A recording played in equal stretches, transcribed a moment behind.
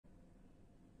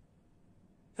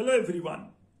Hello everyone,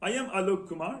 I am Alok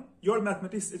Kumar, your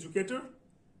mathematics educator.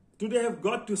 Today I have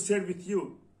got to share with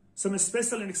you some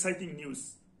special and exciting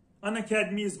news.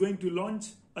 Unacademy is going to launch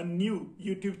a new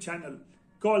YouTube channel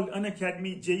called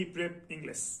Unacademy JEE Prep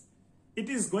English. It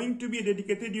is going to be a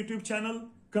dedicated YouTube channel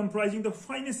comprising the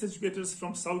finest educators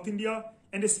from South India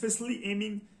and especially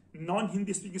aiming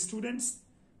non-Hindi speaking students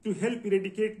to help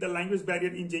eradicate the language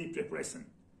barrier in JEE preparation.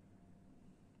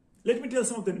 Let me tell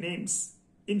some of the names.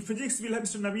 In physics, we'll have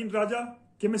Mr. Naveen Raja.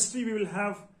 Chemistry, we will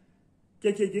have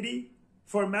KK Giri.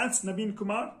 For maths, Naveen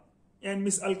Kumar and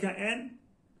Miss Alka Ann.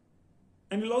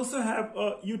 And we'll also have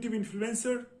a YouTube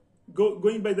influencer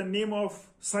going by the name of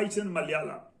Saichan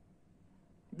Malayala.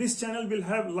 This channel will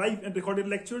have live and recorded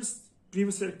lectures,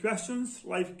 previous year questions,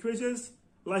 live quizzes,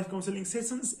 live counseling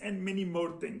sessions, and many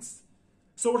more things.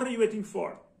 So what are you waiting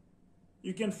for?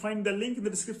 You can find the link in the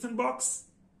description box.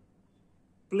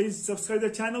 Please subscribe the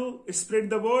channel, spread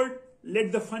the word,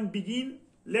 let the fun begin.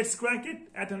 Let's crack it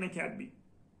at Unacademy.